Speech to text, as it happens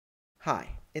Hi,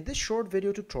 in this short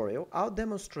video tutorial, I'll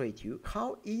demonstrate you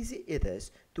how easy it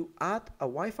is to add a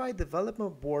Wi-Fi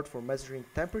development board for measuring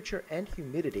temperature and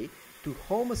humidity to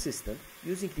Home Assistant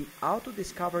using the Auto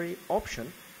Discovery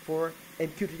option for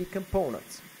MQTT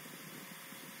components.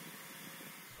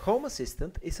 Home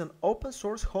Assistant is an open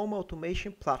source home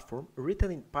automation platform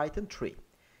written in Python 3.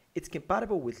 It's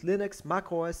compatible with Linux,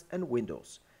 macOS, and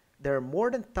Windows. There are more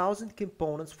than 1,000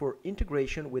 components for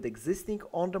integration with existing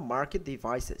on-the-market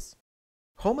devices.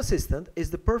 Home Assistant is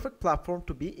the perfect platform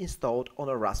to be installed on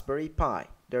a Raspberry Pi.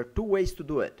 There are two ways to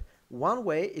do it. One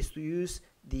way is to use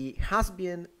the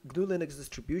Raspbian GNU Linux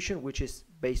distribution, which is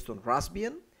based on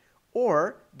Raspbian,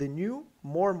 or the new,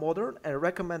 more modern and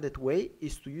recommended way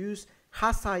is to use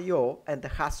HassIO and the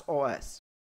HassOS.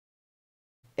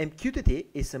 MQTT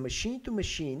is a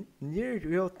machine-to-machine, near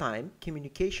real-time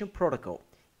communication protocol.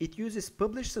 It uses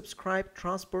publish, subscribe,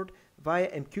 transport via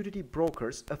MQTT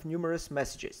brokers of numerous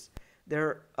messages. There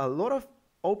are a lot of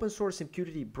open source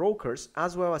MQTT brokers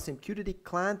as well as MQTT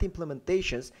client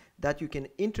implementations that you can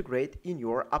integrate in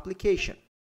your application.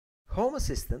 Home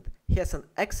Assistant has an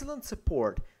excellent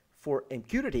support for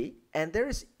MQTT, and there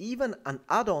is even an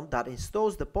add-on that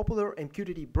installs the popular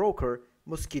MQTT broker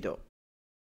Mosquito.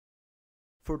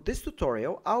 For this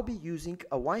tutorial, I'll be using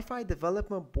a Wi-Fi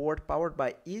development board powered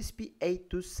by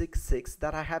ESP8266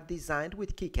 that I have designed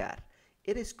with KiCad.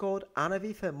 It is called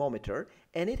ANAVI Thermometer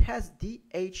and it has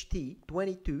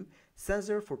DHT22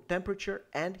 sensor for temperature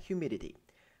and humidity.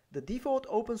 The default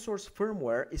open source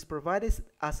firmware is provided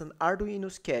as an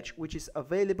Arduino sketch, which is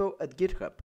available at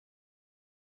GitHub.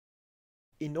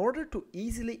 In order to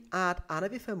easily add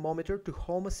ANAVI Thermometer to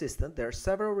Home Assistant, there are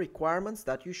several requirements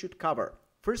that you should cover.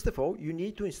 First of all, you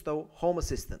need to install Home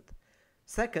Assistant.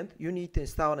 Second, you need to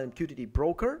install an MQTT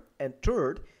broker. And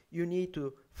third, you need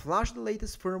to flash the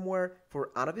latest firmware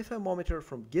for ANAVI Thermometer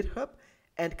from GitHub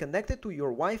and connect it to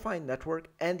your Wi-Fi network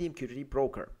and the MQTT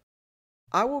broker.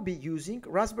 I will be using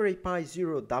Raspberry Pi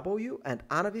Zero W and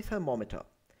ANAVI Thermometer.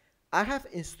 I have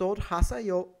installed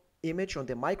HassIO image on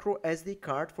the micro SD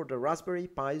card for the Raspberry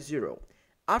Pi Zero.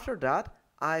 After that,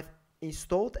 I've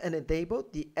installed and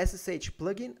enabled the SSH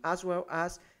plugin as well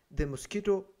as the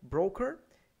Mosquito broker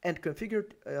and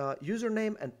configured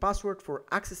username and password for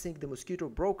accessing the Mosquito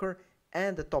broker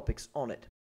and the topics on it.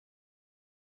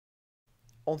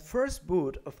 On first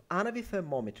boot of ANAVI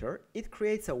Thermometer, it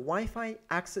creates a Wi-Fi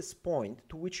access point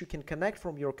to which you can connect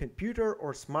from your computer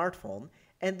or smartphone,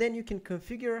 and then you can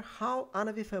configure how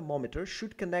ANAVI Thermometer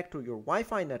should connect to your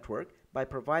Wi-Fi network by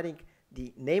providing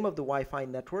the name of the Wi-Fi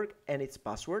network and its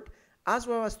password, as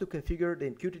well as to configure the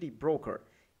MQTT broker.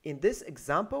 In this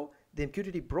example, the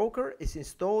MQTT broker is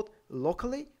installed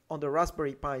locally on the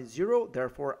Raspberry Pi Zero,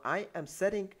 therefore I am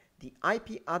setting the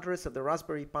IP address of the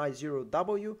Raspberry Pi Zero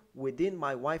W within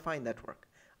my Wi-Fi network.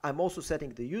 I'm also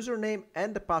setting the username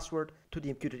and the password to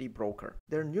the MQTT broker.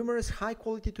 There are numerous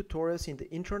high-quality tutorials in the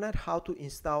internet how to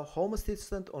install Home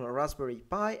Assistant on a Raspberry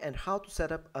Pi and how to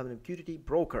set up an MQTT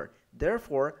broker.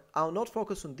 Therefore, I'll not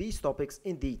focus on these topics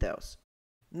in details.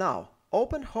 Now,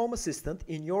 open Home Assistant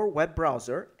in your web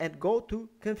browser and go to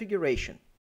Configuration.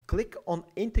 Click on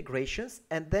Integrations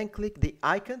and then click the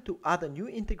icon to add a new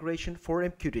integration for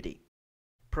MQTT.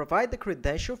 Provide the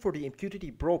credential for the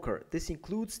MQTT broker. This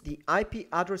includes the IP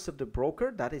address of the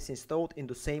broker that is installed in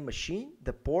the same machine,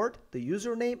 the port, the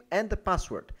username, and the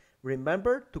password.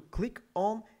 Remember to click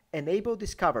on Enable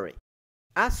Discovery.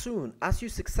 As soon as you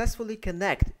successfully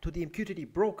connect to the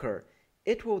MQTT broker,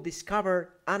 it will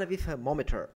discover ANAVI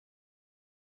Thermometer.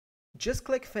 Just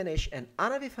click Finish and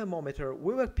ANAVI Thermometer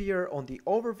will appear on the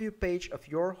overview page of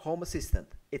your Home Assistant.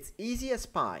 It's easy as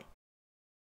pie.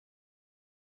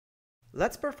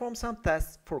 Let's perform some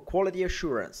tests for quality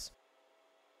assurance.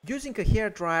 Using a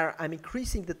hairdryer, I'm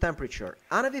increasing the temperature.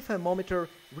 ANAVI Thermometer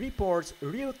reports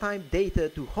real-time data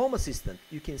to Home Assistant.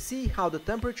 You can see how the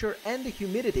temperature and the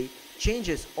humidity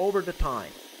changes over the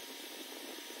time.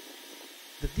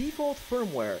 The default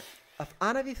firmware of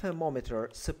ANAVI Thermometer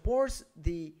supports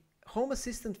the Home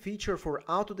Assistant feature for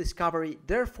auto discovery,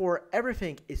 therefore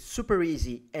everything is super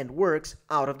easy and works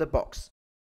out of the box.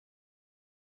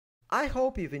 I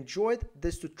hope you've enjoyed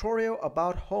this tutorial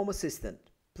about Home Assistant.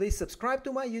 Please subscribe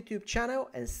to my YouTube channel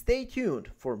and stay tuned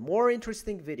for more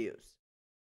interesting videos.